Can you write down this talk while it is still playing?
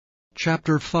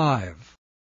Chapter 5.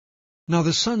 Now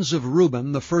the sons of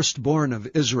Reuben, the firstborn of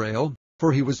Israel,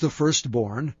 for he was the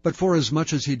firstborn, but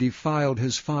forasmuch as he defiled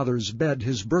his father's bed,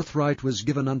 his birthright was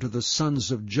given unto the sons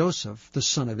of Joseph, the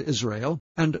son of Israel,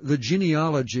 and the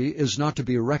genealogy is not to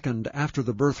be reckoned after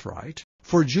the birthright.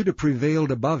 For Judah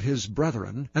prevailed above his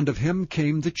brethren, and of him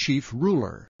came the chief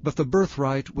ruler, but the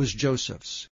birthright was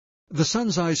Joseph's. The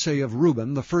sons, I say, of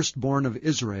Reuben, the firstborn of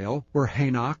Israel, were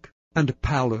Hanok, and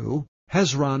Palu,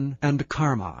 Hezron, and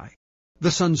Carmi.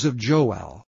 The sons of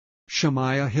Joel: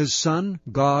 Shemaiah his son,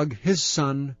 Gog his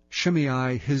son,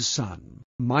 Shimei his son,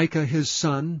 Micah his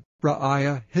son,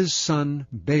 Reiah his son,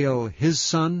 Baal his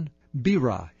son,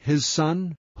 Bera his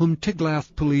son, whom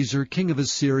Tiglath-Pileser king of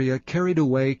Assyria carried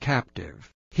away captive.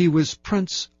 He was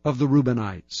prince of the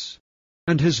Reubenites.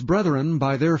 And his brethren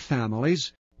by their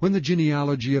families, when the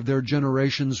genealogy of their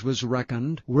generations was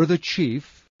reckoned, were the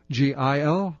chief,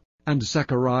 Jeiel, and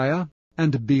Zechariah,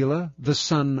 and Bela, the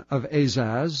son of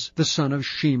Azaz, the son of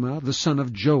Shema, the son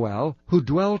of Joel, who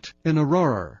dwelt in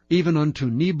Aroer, even unto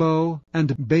Nebo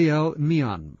and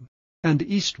Baal-meon. And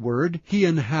eastward he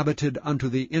inhabited unto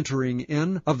the entering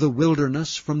in of the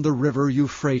wilderness from the river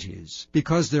Euphrates,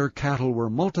 because their cattle were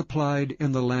multiplied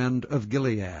in the land of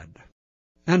Gilead.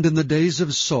 And in the days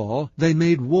of Saul they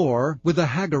made war with the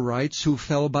Hagarites who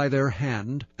fell by their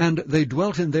hand, and they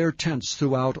dwelt in their tents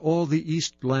throughout all the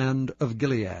east land of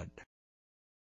Gilead.